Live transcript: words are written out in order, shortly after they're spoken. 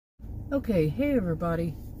Okay, hey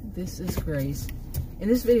everybody, this is Grace. In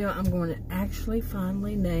this video, I'm going to actually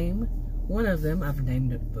finally name one of them. I've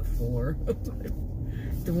named it before.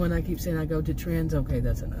 The one I keep saying I go to trends. Okay,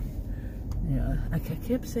 that's enough. Yeah, I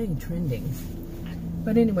kept saying trending.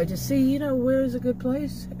 But anyway, just see, you know, where's a good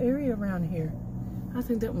place? Area around here. I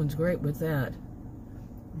think that one's great with that.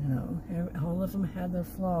 You know, all of them have their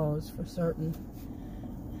flaws for certain.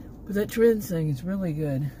 But that trends thing is really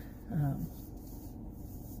good.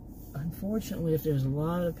 Unfortunately, if there's a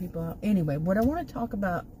lot of people out. Anyway, what I want to talk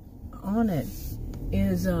about on it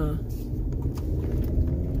is the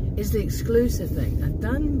exclusive thing. I've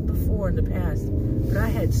done before in the past, but I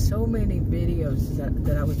had so many videos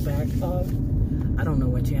that I was backlogged. I don't know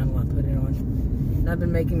what channel I put it on. And I've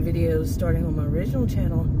been making videos starting on my original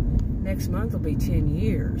channel. Next month will be 10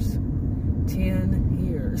 years. 10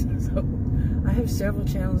 years. So I have several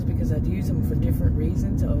channels because I'd use them for different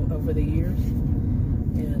reasons over the years.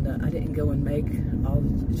 And I didn't go and make all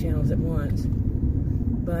the channels at once.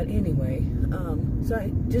 But anyway, so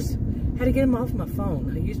I just had to get them off my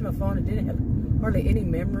phone. I used my phone. It didn't have hardly any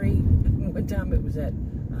memory. One time it was at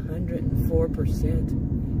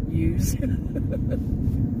 104% use.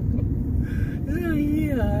 So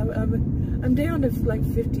yeah, I'm down to like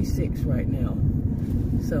 56 right now.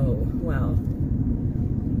 So, wow.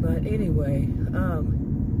 But anyway,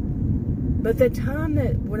 but the time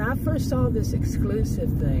when I first saw this exclusive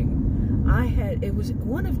thing, it was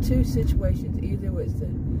one of two situations. Either it was the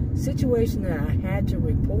situation that I had to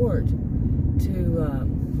report to,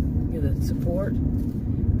 you know, the support,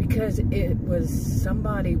 because it was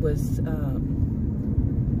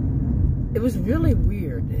it was really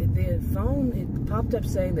weird. The phone, it popped up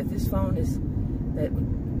saying that this phone is,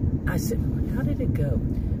 I said, how did it go?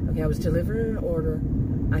 Okay, I was delivering an order.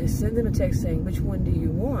 I sent them a text saying, which one do you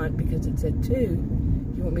want? Because it said 2.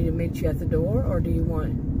 Do you want me to meet you at the door, or do you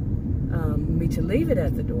want me to leave it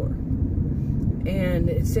at the door? And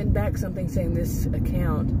it sent back something saying this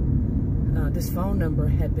account, this phone number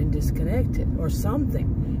had been disconnected or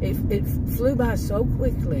something. It flew by so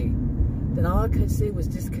quickly that all I could see was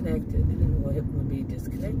disconnected. And well, it would be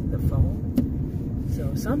disconnected, the phone.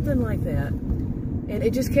 So something like that. And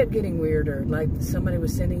it just kept getting weirder. Like somebody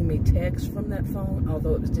was sending me texts from that phone,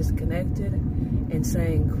 although it was disconnected, and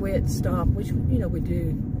saying quit, stop, which, you know, we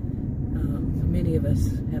do. Many of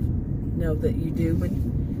us know that you do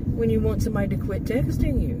when you want somebody to quit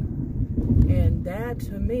texting you. And that,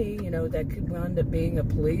 to me, you know, that could wind up being a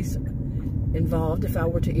police involved if I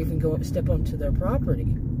were to even go step onto their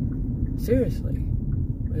property. Seriously.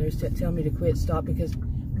 When they're telling me to quit, stop, because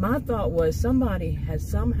my thought was somebody has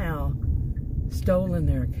somehow stolen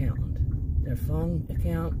their account, their phone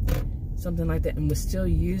account, something like that, and was still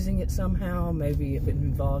using it somehow. Maybe if it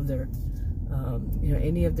involved their, you know,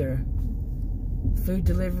 any of their food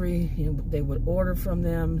delivery, you know, they would order from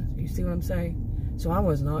them. You see what I'm saying? So I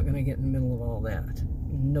was not going to get in the middle of all that.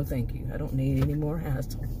 No, thank you. I don't need any more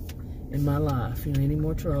hassle in my life. You know, any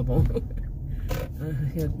more trouble,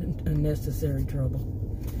 unnecessary trouble.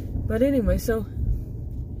 But anyway, so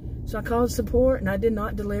I called support, and I did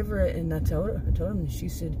not deliver it, and I told her, and she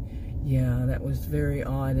said, yeah, that was very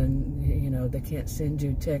odd, and, you know, they can't send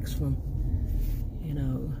you text from, you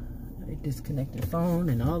know, a disconnected phone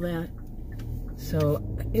and all that. So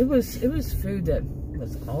it was food that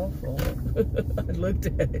was awful. I looked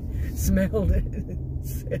at it, smelled it, and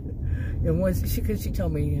because she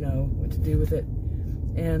told me, you know, what to do with it.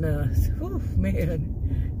 And, whew,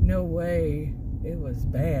 man, no way, it was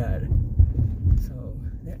bad.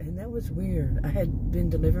 And that was weird. I had been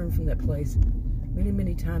delivering from that place many,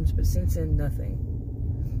 many times, but since then, nothing.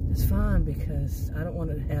 It's fine, because I don't want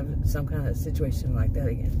to have some kind of situation like that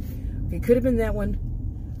again. It could have been that one.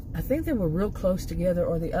 I think they were real close together,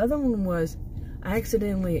 or the other one was I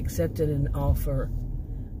accidentally accepted an offer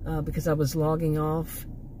because I was logging off,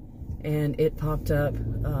 and it popped up, you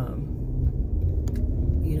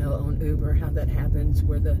know, on Uber, how that happens,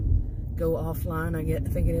 where the go offline, I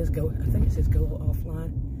think it says go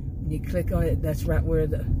offline. When you click on it, that's right where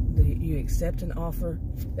you accept an offer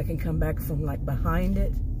that can come back from like behind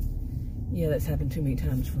it. Yeah, that's happened too many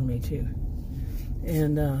times for me too.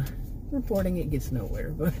 And reporting it gets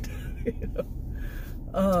nowhere, but you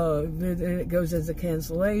know, it goes as a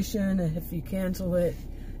cancellation if you cancel it.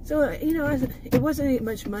 So you know, it wasn't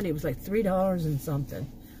much money. It was like $3 and something.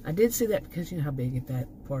 I did see that because you know how big that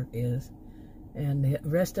part is. And the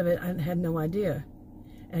rest of it, I had no idea.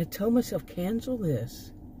 And I told myself, cancel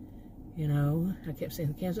this. You know, I kept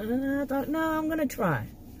saying cancel. And I thought, no, I'm going to try.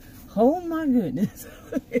 Oh, my goodness.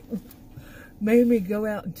 It made me go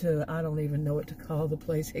out into, I don't even know what to call the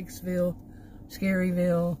place, Hicksville,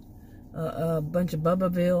 Scaryville, a bunch of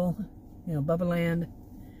Bubbaville, you know, Bubba Land,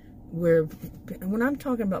 where, when I'm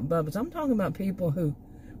talking about Bubbas, I'm talking about people who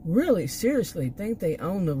really seriously think they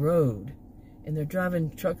own the road, and they're driving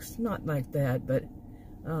trucks, not like that, but,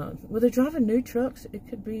 well, they're driving new trucks. It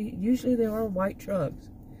could be, usually they are white trucks,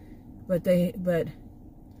 but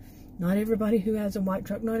not everybody who has a white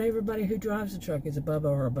truck, not everybody who drives a truck is a Bubba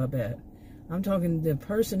or a Bubette. I'm talking the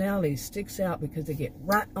personality sticks out because they get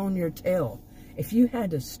right on your tail. If you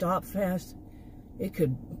had to stop fast, it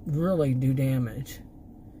could really do damage.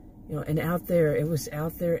 You know, and out there, it was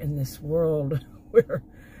out there in this world where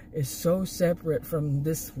it's so separate from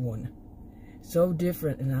this one. So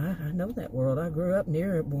different. And I know that world. I grew up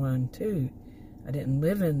near one too. I didn't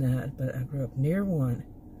live in that, but I grew up near one.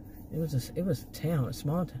 It was a town, a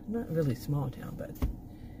small town. Not really small town, but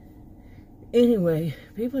anyway,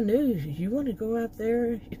 people knew you want to go out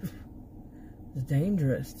there. It's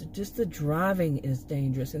dangerous. Just the driving is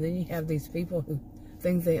dangerous. And then you have these people who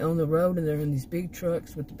think they own the road, and they're in these big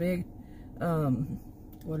trucks with the big,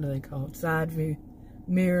 what are they called? Side view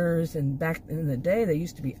mirrors. And back in the day, they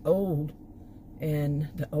used to be old, and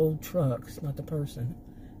the old trucks, not the person,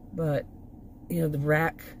 but, you know, the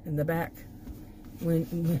rack in the back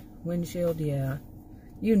windshield, yeah.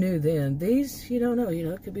 You knew then. These, you don't know. You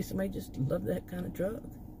know, it could be somebody just loved that kind of truck.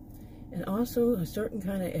 And also a certain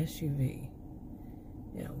kind of SUV.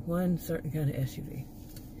 Yeah, one certain kind of SUV.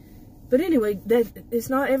 But anyway, it's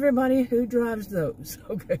not everybody who drives those.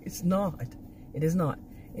 Okay, it's not. It is not.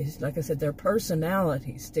 It's like I said, their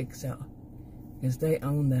personality sticks out because they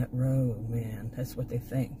own that road, man. That's what they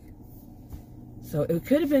think. So it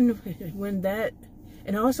could have been when that,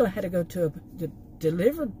 and I also had to go to the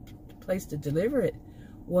place to deliver it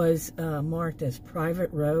was marked as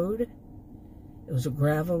private road. It was a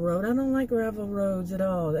gravel road. I don't like gravel roads at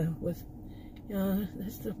all. That was, you know,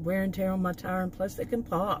 that's the wear and tear on my tire, and plus they can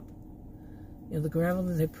pop. You know, the gravel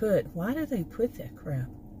that they put. Why do they put that crap?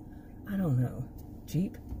 I don't know.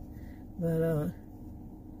 Cheap. But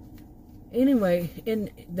anyway,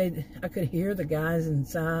 I could hear the guys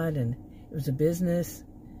inside, and it was a business,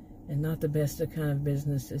 and not the best of kind of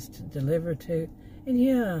businesses to deliver to. And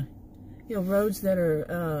yeah, you know, roads that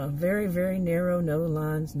are very, very narrow, no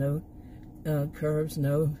lines, no curves,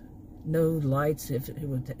 no lights. If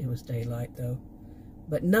it was daylight though,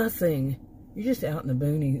 but nothing. You're just out in the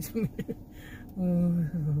boonies,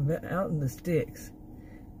 out in the sticks.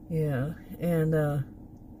 Yeah, and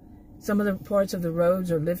some of the parts of the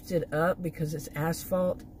roads are lifted up because it's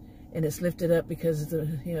asphalt, and it's lifted up because the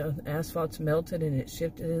the asphalt's melted and it's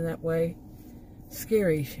shifted in that way.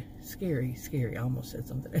 Scary. I almost said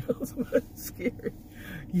something else, but scary.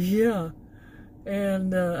 Yeah.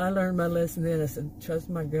 And I learned my lesson then. I said, trust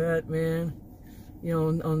my gut, man. You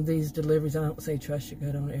know, on these deliveries, I don't say trust your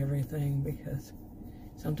gut on everything, because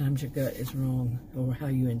sometimes your gut is wrong, or how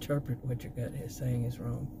you interpret what your gut is saying is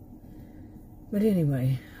wrong. But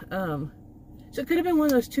anyway, so it could have been one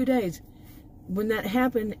of those 2 days when that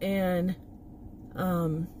happened, and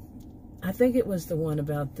I think it was the one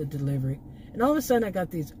about the delivery. And all of a sudden, I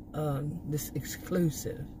got these this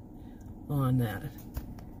exclusive on that.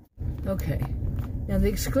 Okay. Now, the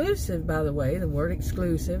exclusive, by the way, the word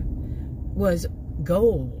exclusive, was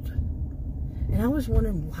gold. And I was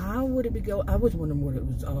wondering, how would it be gold? I was wondering what it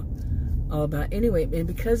was all about. Anyway, and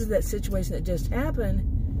because of that situation that just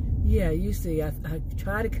happened, yeah, you see, I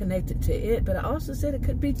try to connect it to it, but I also said it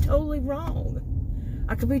could be totally wrong.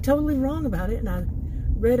 I could be totally wrong about it, and I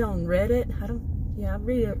read on Reddit. I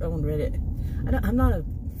read it on Reddit. I'm not a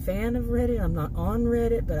fan of Reddit. I'm not on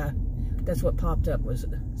Reddit, but that's what popped up, was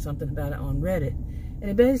something about it on Reddit. And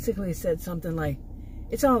it basically said something like,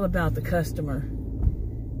 it's all about the customer,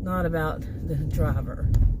 not about the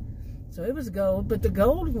driver. So it was gold, but the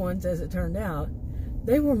gold ones, as it turned out,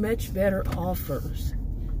 they were much better offers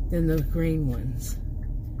than the green ones.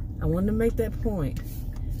 I wanted to make that point.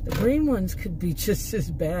 The green ones could be just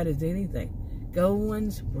as bad as anything. Gold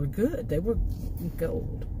ones were good. They were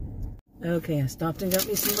gold. Okay, I stopped and got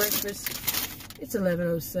me some breakfast. It's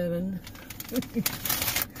 11:07.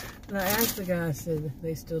 And I asked the guy, I said,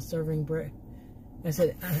 they still serving bread? I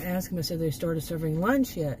asked him, I said, they started serving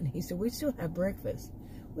lunch yet? And he said, we still have breakfast.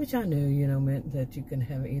 Which I knew, meant that you can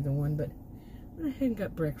have either one, but I went ahead and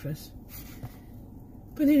got breakfast.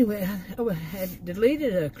 But anyway, I had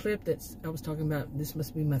deleted a clip that I was talking about. This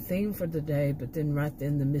must be my theme for the day, but then right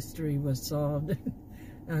then the mystery was solved.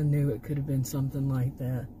 I knew it could have been something like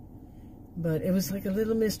that. But it was like a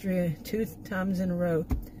little mystery 2 times in a row.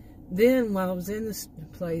 Then while I was in this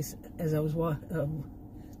place, as I was walking,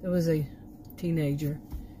 there was a teenager,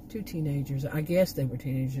 2 teenagers. I guess they were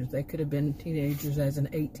teenagers. They could have been teenagers as an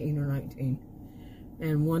 18 or 19.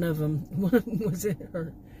 And one of them was in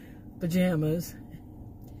her pajamas.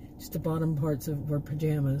 Just the bottom parts were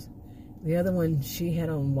pajamas. The other one, she had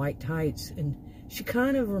on white tights, and she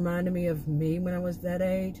kind of reminded me of me when I was that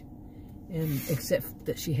age, and except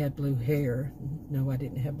that she had blue hair. No, I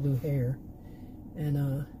didn't have blue hair. And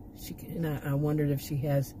I wondered if she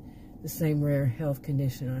has the same rare health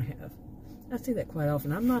condition I have. I see that quite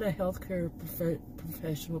often. I'm not a healthcare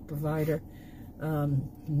professional provider,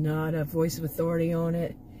 not a voice of authority on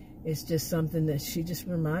it. It's just something that she just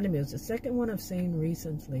reminded me. It was the second one I've seen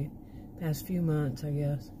recently, past few months, I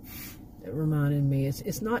guess, that reminded me.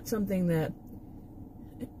 It's not something that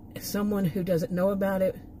someone who doesn't know about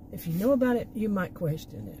it, if you know about it, you might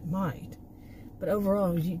question it, might. But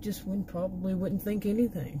overall, you just probably wouldn't think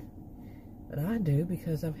anything. But I do,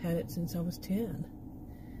 because I've had it since I was 10.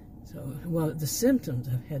 So, well, the symptoms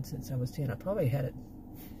I've had since I was 10. I probably had it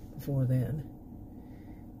before then.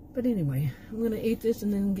 But anyway, I'm going to eat this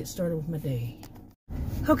and then get started with my day.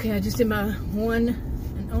 Okay, I just did my one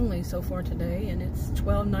and only so far today, and it's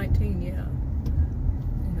 12:19, yeah.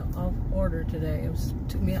 You know, off order today.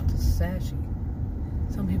 Took me out to Sashi.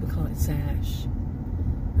 Some people call it Sash.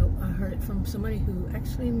 No, I heard it from somebody who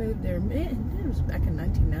actually moved there. Man, it was back in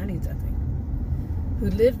 1990s, I think. Who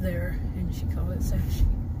lived there, and she called it Sashi.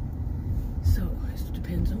 So, it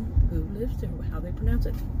depends on who lives there, how they pronounce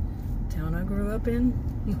it. The town I grew up in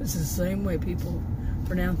was the same way. People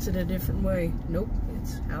pronounce it a different way. Nope,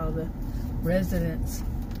 it's how the residents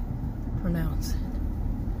pronounce it.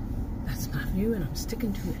 That's my view, and I'm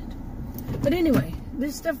sticking to it. But anyway,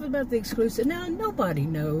 this stuff about the exclusive, now nobody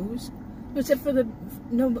knows, except for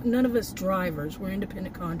none of us drivers. We're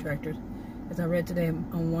independent contractors. As I read today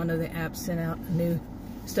on one of the apps, sent out new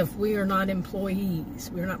stuff. We are not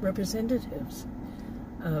employees. We're not representatives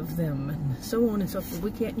of them, and so on and so forth.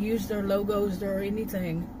 We can't use their logos or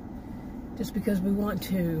anything just because we want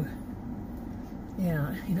to.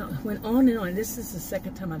 Yeah, you know, it went on and on. This is the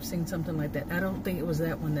second time I've seen something like that. I don't think it was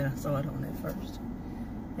that one that I saw it on at first.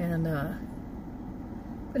 And,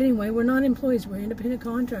 but anyway, we're not employees. We're independent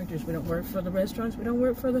contractors. We don't work for the restaurants. We don't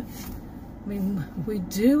work for the, I mean, we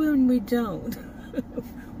do and we don't.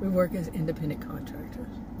 We work as independent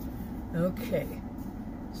contractors. Okay.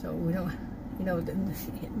 So we don't, you know,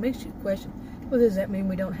 it makes you question, well, does that mean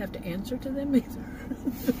we don't have to answer to them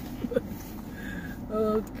either?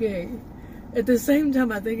 Okay. At the same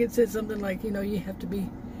time, I think it said something like, you know, you have to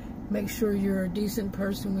make sure you're a decent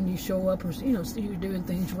person when you show up, or, you know, so you're doing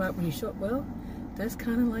things right when you show up. Well, that's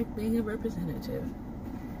kind of like being a representative.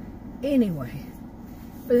 Anyway,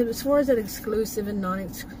 but as far as that exclusive and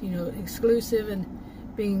you know, exclusive and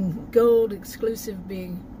being gold, exclusive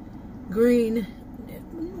being green,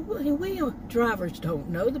 we drivers don't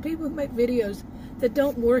know. The people who make videos that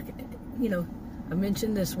don't work, you know, I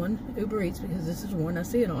mentioned this one, Uber Eats, because this is one I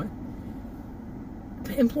see it on.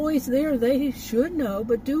 Employees there, they should know,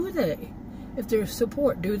 but do they? If they're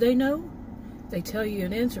support, do they know? They tell you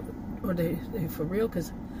an answer, or they for real?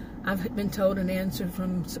 Because I've been told an answer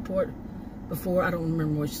from support before. I don't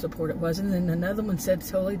remember which support it was, and then another one said a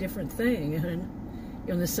totally different thing, and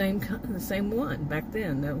you know, the same one back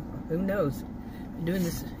then. Though, who knows? Been doing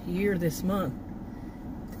this year, this month,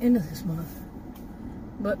 the end of this month.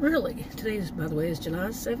 But really, today is, by the way, is July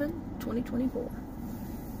 7, 2024.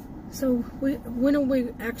 So when are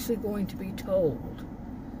we actually going to be told?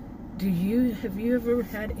 Have you ever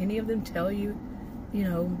had any of them tell you, you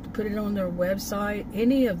know, to put it on their website?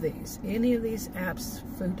 Any of these apps,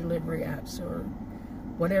 food delivery apps or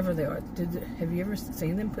whatever they are, have you ever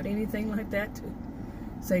seen them put anything like that to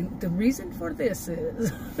say the reason for this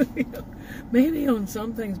is? You know, maybe on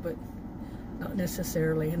some things, but not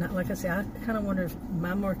necessarily. And like I say, I kind of wonder if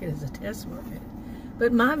my market is a test market.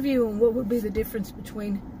 But my view on what would be the difference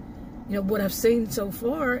between, you know, what I've seen so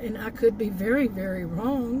far, and I could be very, very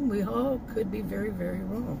wrong. We all could be very, very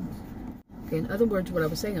wrong. Okay, in other words, what I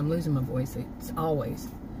was saying, I'm losing my voice. It's always.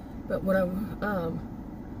 But what I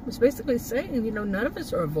was basically saying, you know, none of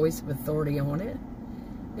us are a voice of authority on it.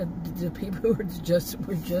 You know, the people who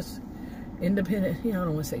we're just independent, you know, I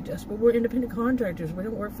don't want to say just, but we're independent contractors. We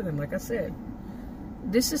don't work for them, like I said.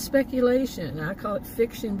 This is speculation. I call it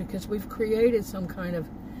fiction because we've created some kind of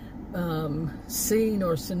scene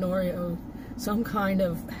or scenario, some kind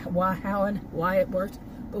of how and why it works,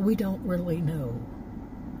 but we don't really know.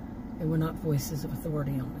 And we're not voices of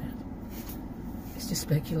authority on it. It's just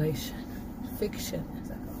speculation. Fiction,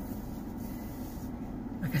 as I call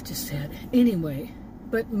it. Like I just said. Anyway,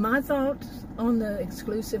 but my thoughts on the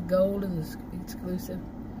exclusive gold and the exclusive,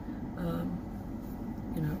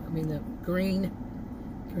 you know, I mean the green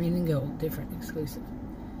and gold, different, exclusive.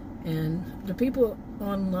 And the people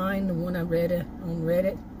online, the one I read on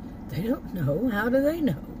Reddit, they don't know. How do they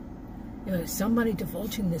know? You know, is somebody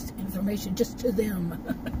divulging this information just to them?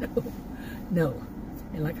 No.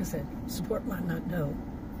 And like I said, support might not know.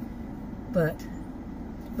 But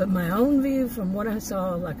my own view from what I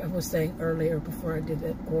saw, like I was saying earlier before I did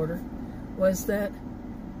that order, was that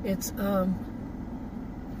it's,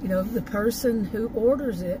 you know, the person who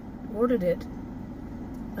ordered it,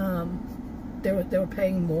 they were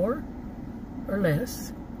paying more or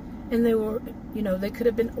less, and they were, you know, they could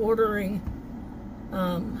have been ordering,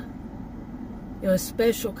 you know, a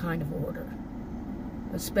special kind of order,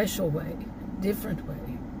 a special way, different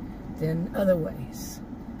way than other ways,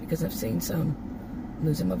 because I've seen some. I'm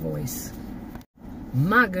losing my voice.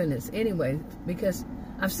 My goodness. Anyway, because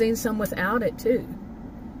I've seen some without it too,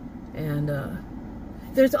 and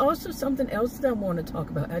there's also something else that I want to talk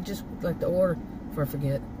about. I just like the order, before I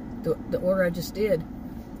forget, the order I just did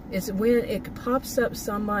is when it pops up.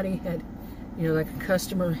 Somebody had, you know, like a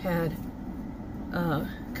customer had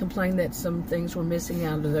complained that some things were missing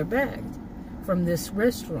out of their bag from this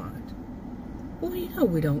restaurant. Well, you know,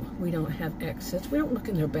 we don't have access. We don't look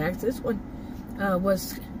in their bags. This one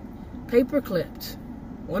was paper clipped.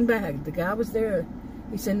 One bag. The guy was there.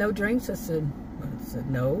 He said no drinks. I said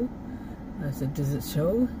no. I said, does it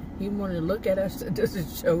show? He wanted to look at us. Does it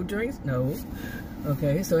show drinks? No.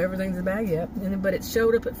 Okay, so everything's in the bag, yep. But it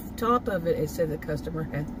showed up at the top of it. It said the customer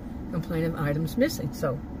had complained of items missing.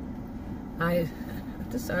 So I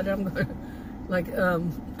decided I'm going to, like, I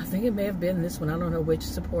think it may have been this one. I don't know which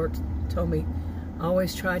support told me.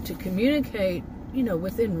 Always try to communicate, you know,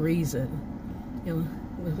 within reason, you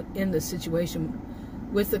know, in the situation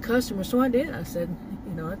with the customer. So I did. I said,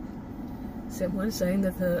 you know, I sent one saying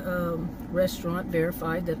that the restaurant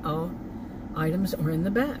verified that all items are in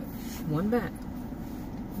the bag. One bag.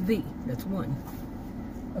 That's one.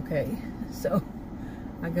 Okay, so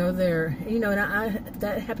I go there, you know, and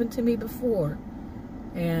that happened to me before,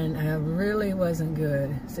 and I really wasn't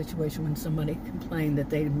good situation when somebody complained that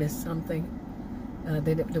they missed something,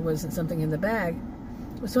 there wasn't something in the bag.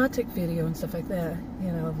 So I take video and stuff like that,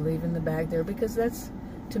 you know, of leaving the bag there, because that's,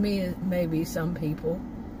 to me, maybe some people,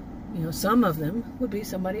 you know, some of them would be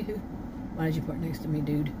somebody who, why did you park next to me,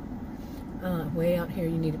 dude? Way out here,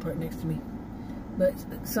 you need to park next to me. But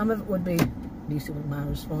some of it would be, do you see what my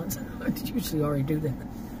response? I usually already do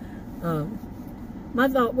that. My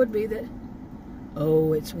thought would be that,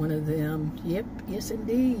 oh, it's one of them. Yep, yes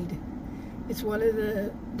indeed. It's one of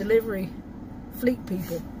the delivery fleet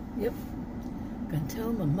people. Yep. I can tell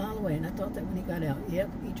him a mile away, and I thought that when he got out. Yep,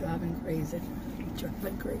 he's driving crazy. He's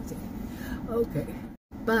driving crazy. Okay.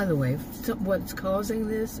 By the way, what's causing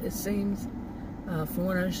this, it seems, from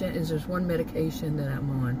what I understand, is there's one medication that I'm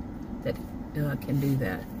on that can do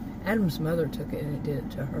that. Adam's mother took it, and it did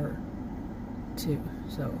it to her too.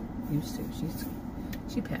 So used to.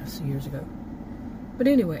 She passed years ago. But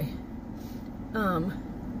anyway, where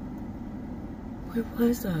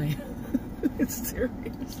was I?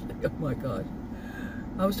 Seriously, oh my God.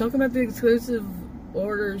 I was talking about the exclusive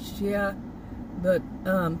orders, yeah. But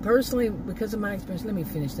personally, because of my experience, let me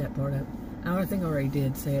finish that part up. I think I already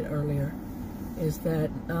did say it earlier. Is that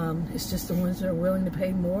it's just the ones that are willing to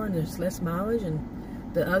pay more and there's less mileage, and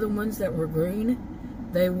the other ones that were green,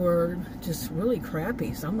 they were just really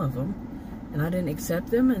crappy, some of them, and I didn't accept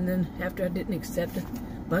them. And then after I didn't accept a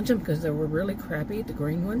bunch of them because they were really crappy, the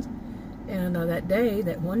green ones, and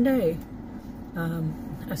that one day,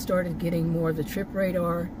 I started getting more of the trip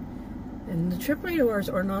radar, and the trip radars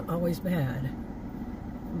are not always bad,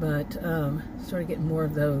 but started getting more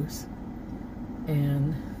of those,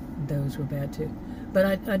 and those were bad too. But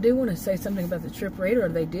I do want to say something about the trip radar.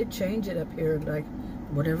 They did change it up here, like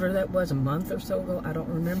whatever that was, a month or so ago, I don't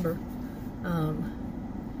remember,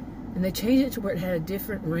 and they changed it to where it had a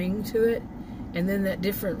different ring to it, and then that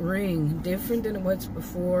different ring, different than it was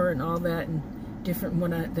before and all that, and different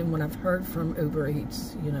than what I've heard from Uber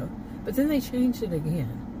Eats, you know. But then they changed it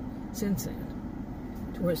again since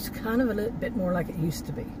then, to where it's kind of a little bit more like it used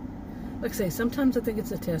to be. Like I say, sometimes I think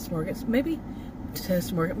it's a test market. Maybe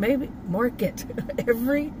test market, maybe market.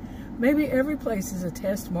 Maybe every place is a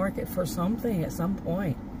test market for something at some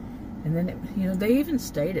point. And then, you know, they even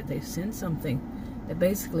state it. They send something that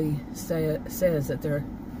basically says that they're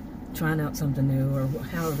trying out something new, or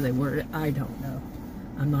however they word it. I don't know.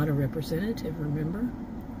 I'm not a representative, remember?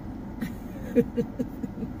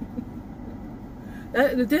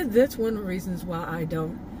 That's one of the reasons why I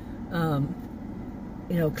don't,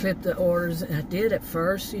 you know, clip the orders. I did at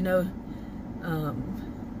first, you know, on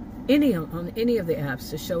any of the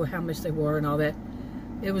apps to show how much they were and all that.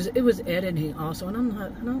 It was editing also, and I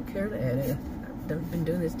don't care to edit. I've been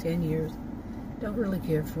doing this 10 years. Don't really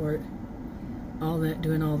care for it. All that,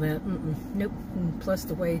 doing all that. Nope. And plus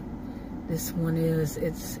the way This one is,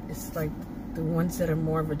 it's like the ones that are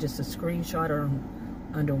more of just a screenshot or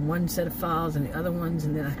under one set of files and the other ones,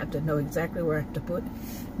 and then I have to know exactly where I have to put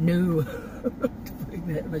new to putting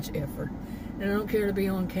that much effort. And I don't care to be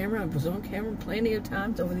on camera. I was on camera plenty of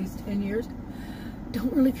times over these 10 years.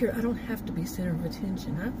 Don't really care. I don't have to be center of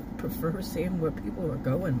attention. I prefer seeing where people are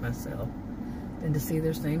going myself than to see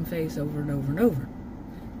their same face over and over and over.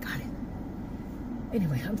 Got it.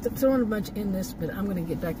 Anyway, I'm throwing a bunch in this, but I'm going to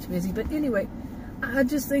get back to busy. But anyway, I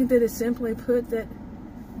just think that it's simply put that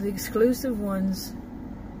the exclusive ones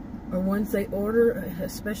are ones they order a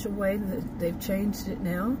special way. That they've changed it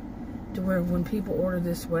now to where when people order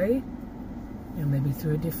this way, you know, maybe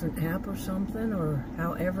through a different app or something, or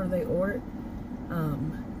however they order it.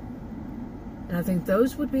 And I think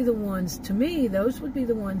those would be the ones, to me, those would be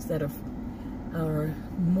the ones that are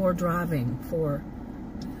more driving for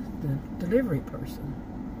the delivery person.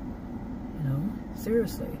 You know,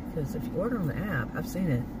 seriously, because if you order on the app, I've seen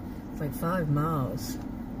it, it's like 5 miles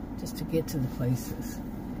just to get to the places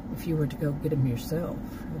if you were to go get them yourself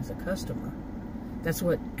as a customer. That's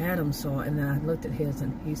what Adam saw, and then I looked at his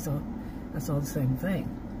and I saw the same thing.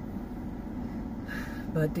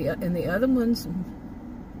 But the other ones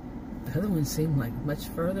seem like much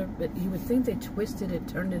further, but you would think they twisted it,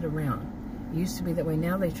 turned it around. It used to be that way.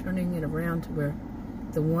 Now they're turning it around to where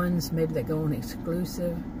the ones maybe that go on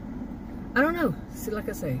exclusive, I don't know. See, like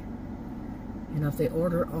I say, you know, if they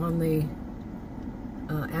order on the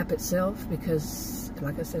app itself, because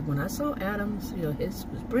like I said, when I saw Adam's, you know, his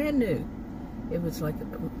was brand new. It was like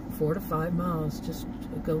 4 to 5 miles just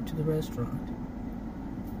to go to the restaurant.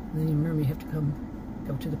 And then you remember you have to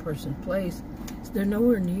go to the person's place. So they're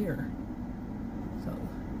nowhere near. So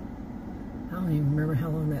I don't even remember how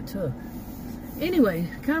long that took. Anyway,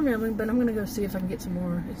 kind of rambling, but I'm going to go see if I can get some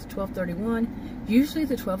more. It's 12:31. Usually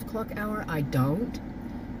the 12 o'clock hour, I don't.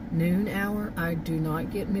 Noon hour, I do not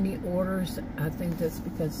get many orders. I think that's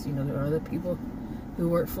because, you know, there are other people who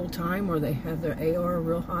work full-time or they have their AR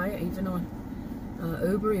real high, even on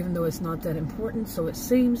Uber, even though it's not that important. So it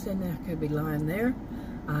seems, and I could be lying there.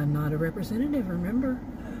 I'm not a representative, remember?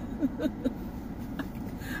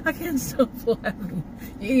 I can't stop laughing.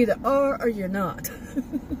 You either are or you're not.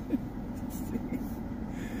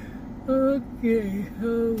 Okay,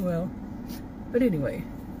 oh well. But anyway,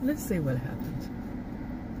 let's see what happens.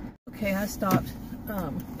 Okay, I stopped.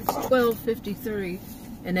 It's 12:53,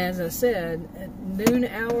 and as I said, at noon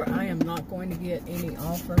hour, I am not going to get any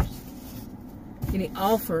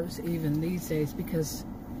offers even these days, because,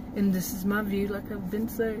 and this is my view, like I've been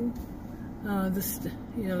saying,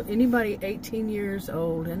 you know, anybody 18 years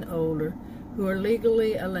old and older who are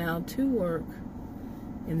legally allowed to work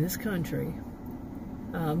in this country.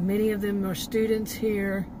 Many of them are students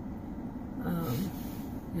here,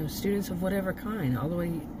 you know, students of whatever kind, all the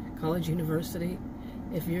way college, university.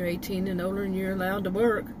 If you're 18 and older and you're allowed to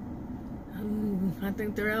work, I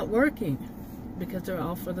think they're out working because they're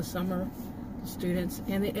all for the summer, the students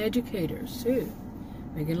and the educators too,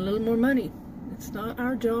 making a little more money. It's not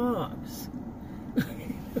our jobs.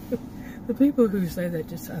 The people who say that,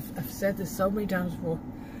 just, I've said this so many times before,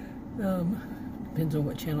 depends on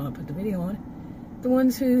what channel I put the video on. The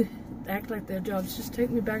ones who act like their jobs just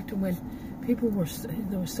take me back to when people were,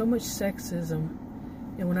 there was so much sexism.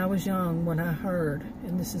 And when I was young, when I heard,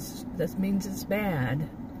 and that means it's bad.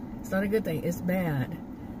 It's not a good thing, it's bad.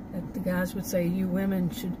 That the guys would say, you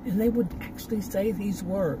women should, and they would actually say these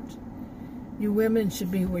words. You women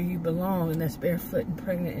should be where you belong, and that's barefoot and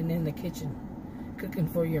pregnant and in the kitchen cooking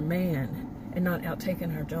for your man and not out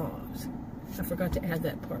taking our jobs. I forgot to add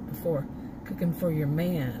that part before. Cooking for your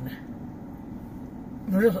man.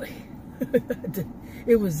 Really?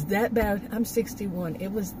 It was that bad. I'm 61.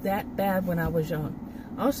 It was that bad when I was young.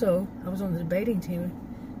 Also, I was on the debating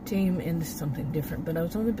team in, this is something different, but I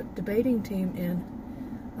was on the debating team in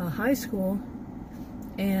high school,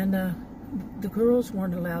 and the girls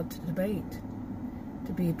weren't allowed to debate,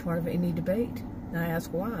 to be part of any debate. And I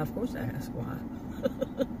asked why. Of course I asked why.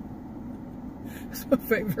 It's my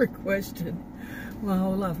favorite question my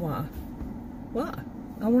whole life. Why? Why?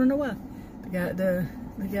 I want to know why.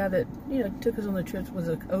 The guy that, you know, took us on the trips was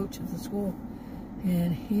a coach at the school,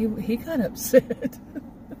 and he got upset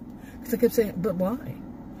because I kept saying, but why?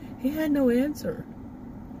 He had no answer.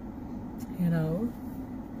 You know,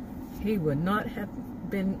 he would not have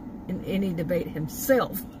been in any debate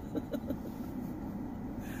himself.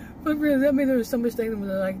 But really, I mean, there was so much things,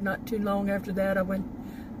 like not too long after that, I went,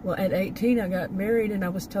 well, at 18, I got married, and I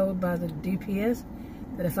was told by the DPS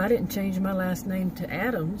that if I didn't change my last name to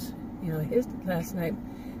Adams, you know, his last name,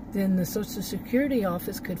 then the Social Security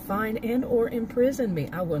office could fine and or imprison me.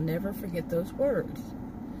 I will never forget those words.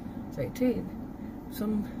 18.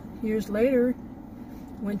 Some years later,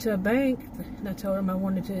 went to a bank, and I told them I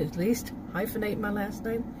wanted to at least hyphenate my last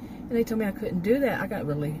name, and they told me I couldn't do that. I got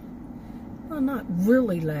really, well, not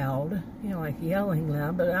really loud, you know, like yelling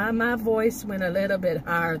loud, but my voice went a little bit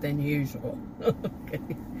higher than usual. Okay,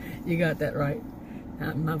 you got that right.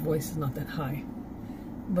 My voice is not that high.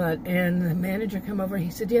 And the manager come over and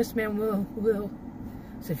he said, yes, ma'am, we'll.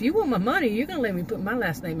 So if you want my money, you're going to let me put my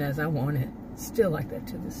last name as I want it. Still like that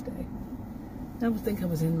to this day. I would think I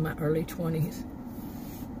was in my early 20s.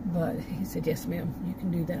 But he said, yes, ma'am, you can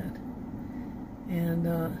do that. And,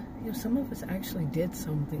 you know, some of us actually did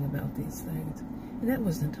something about these things. And that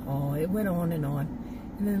wasn't all. It went on.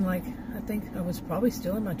 And then, like, I think I was probably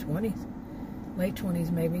still in my 20s. Late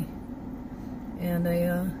 20s, maybe. And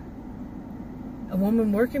a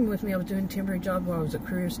woman working with me, I was doing a temporary job while I was a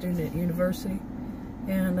career student at university.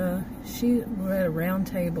 And she was at a round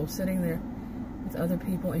table sitting there with other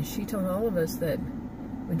people. And she told all of us that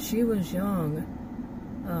when she was young,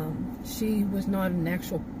 she was not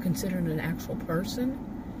considered an actual person.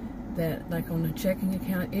 That, like, on a checking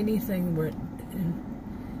account, anything where it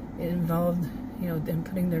involved, you know, them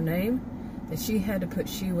putting their name, that she had to put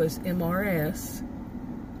she was MRS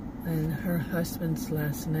and her husband's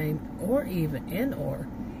last name, or even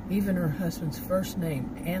her husband's first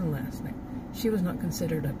name and last name. She was not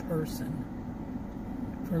considered a person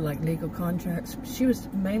for, like, legal contracts. She was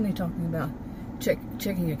mainly talking about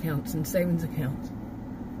checking accounts and savings accounts.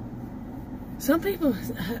 Some people,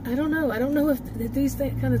 I don't know. I don't know if these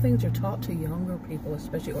kind of things are taught to younger people,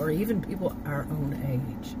 especially, or even people our own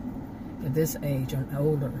age, at this age or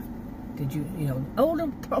older. Older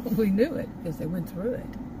probably knew it because they went through it.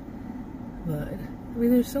 But, I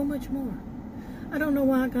mean, there's so much more. I don't know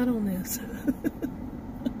why I got on this.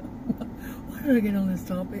 Why did I get on this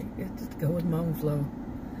topic? It's just go with my own flow.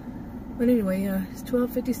 But anyway, it's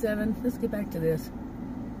 12:57. Let's get back to this.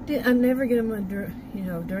 I never get them,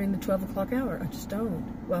 during the 12 o'clock hour. I just don't.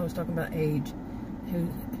 Well, I was talking about age, who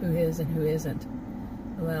is and who isn't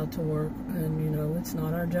allowed to work. And, you know, it's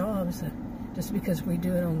not our jobs. Just because we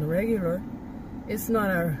do it on the regular, it's not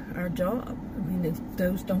our job. I mean,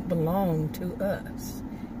 those don't belong to us.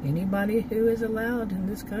 Anybody who is allowed in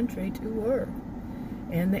this country to work.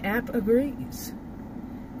 And the app agrees.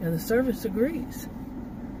 And the service agrees.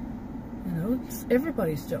 You know, it's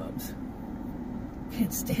everybody's jobs.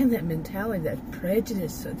 Can't stand that mentality, that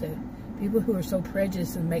prejudice, the people who are so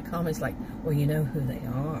prejudiced and make comments like, well, you know who they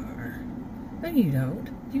are. No, you don't.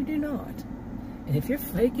 You do not. And if you're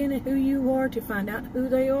faking who you are to find out who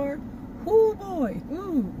they are, oh boy,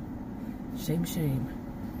 ooh, shame, shame.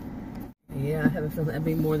 Yeah, I have a feeling that'd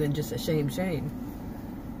be more than just a shame, shame.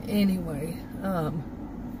 Anyway, so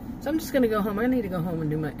I'm just going to go home. I need to go home and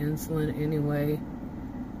do my insulin anyway.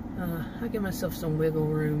 I give myself some wiggle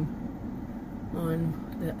room on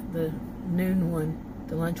the noon one,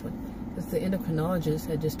 the lunch one, because the endocrinologist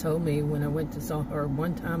had just told me when I went to saw her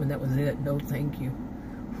one time, and that was it. No, thank you.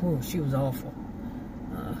 Whew, she was awful.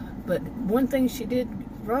 But one thing she did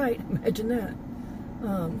right, imagine that,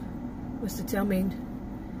 was to tell me,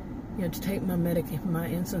 you know, to take my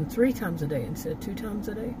insulin 3 times a day instead of 2 times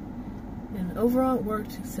a day. And overall it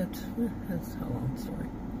worked, except, that's a long story.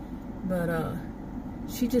 But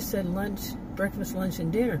she just said breakfast, lunch,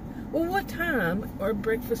 and dinner. Well, what time are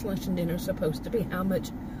breakfast, lunch, and dinner supposed to be? How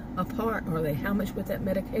much apart are they? How much with that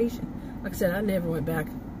medication? Like I said, I never went back.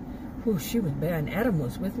 Whew, she was bad. And Adam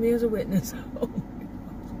was with me as a witness. Oh, my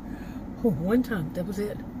gosh. Oh, one time, that was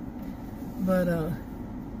it. But,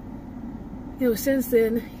 you know, since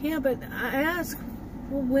then, yeah, but I asked,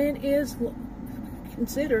 well, when is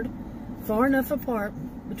considered far enough apart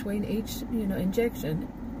between each, you know, injection?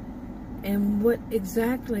 And what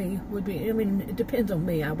exactly would be, I mean, it depends on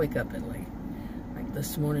me. I wake up at like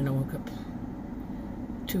this morning I woke up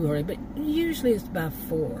too early, but usually it's by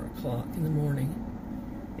 4 o'clock in the morning.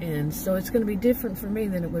 And so it's going to be different for me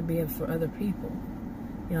than it would be for other people.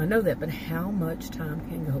 You know, I know that, but how much time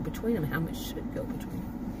can go between them? How much should go between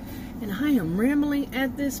them? And I am rambling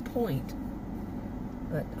at this point.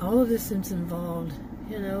 But all of this is involved,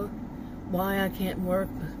 you know, why I can't work.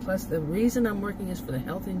 Plus the reason I'm working is for the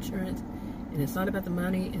health insurance. And it's not about the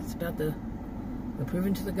money. It's about the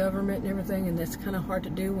proving to the government and everything. And that's kind of hard to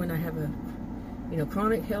do when I have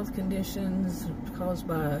chronic health conditions caused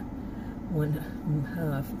by when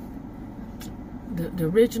the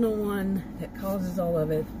original one that causes all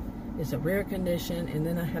of it is a rare condition. And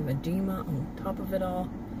then I have edema on top of it all.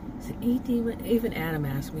 It's an edema. Even Adam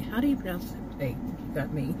asked me, how do you pronounce it? Hey, you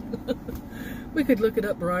got me. We could look it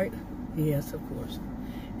up, right? Yes, of course.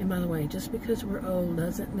 And by the way, just because we're old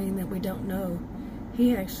doesn't mean that we don't know.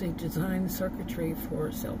 He actually designed circuitry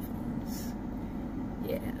for cell phones. He's,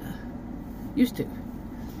 yeah, used to.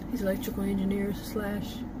 He's electrical engineer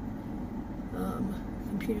slash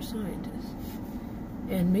computer scientist.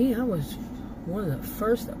 And me, I was one of the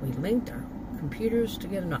first that we linked our computers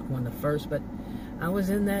together. Not one of the first, but I was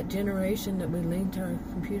in that generation that we linked our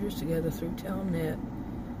computers together through Telnet.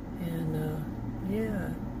 And yeah,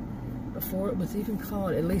 before it was even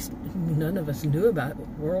called, at least none of us knew about it.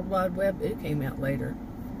 World Wide Web, it came out later.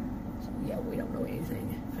 So yeah, we don't know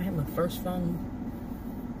anything. I had my first phone,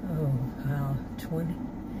 oh wow,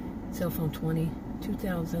 cell phone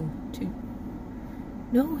 2002.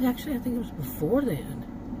 No, actually I think it was before then.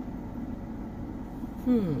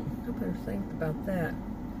 I better think about that.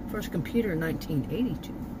 First computer in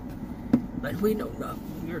 1982. But we don't know,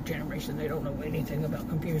 your generation, they don't know anything about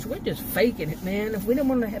computers. We're just faking it, man. If we don't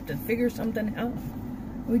want to have to figure something out,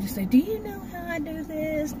 we just say, do you know how I do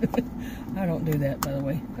this? I don't do that, by the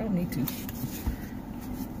way. I don't need to.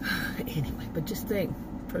 Anyway, but just think,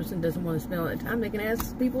 person doesn't want to spend all that time. They can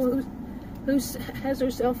ask people who has their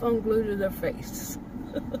cell phone glued to their face.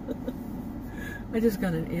 I just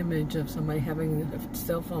got an image of somebody having a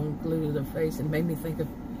cell phone glued to their face, and it made me think of,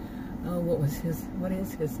 oh, what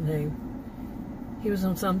is his name? He was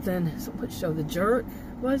on something, what show, The Jerk,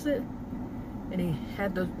 was it? And he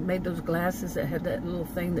had made those glasses that had that little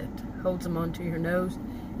thing that holds them onto your nose,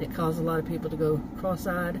 and it caused a lot of people to go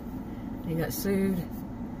cross-eyed. And he got sued.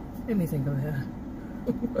 Made me think of that.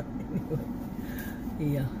 Anyway,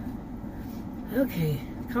 yeah. Okay,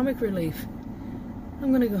 comic relief.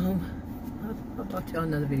 I'm gonna go home. I'll talk to y'all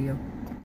in another video.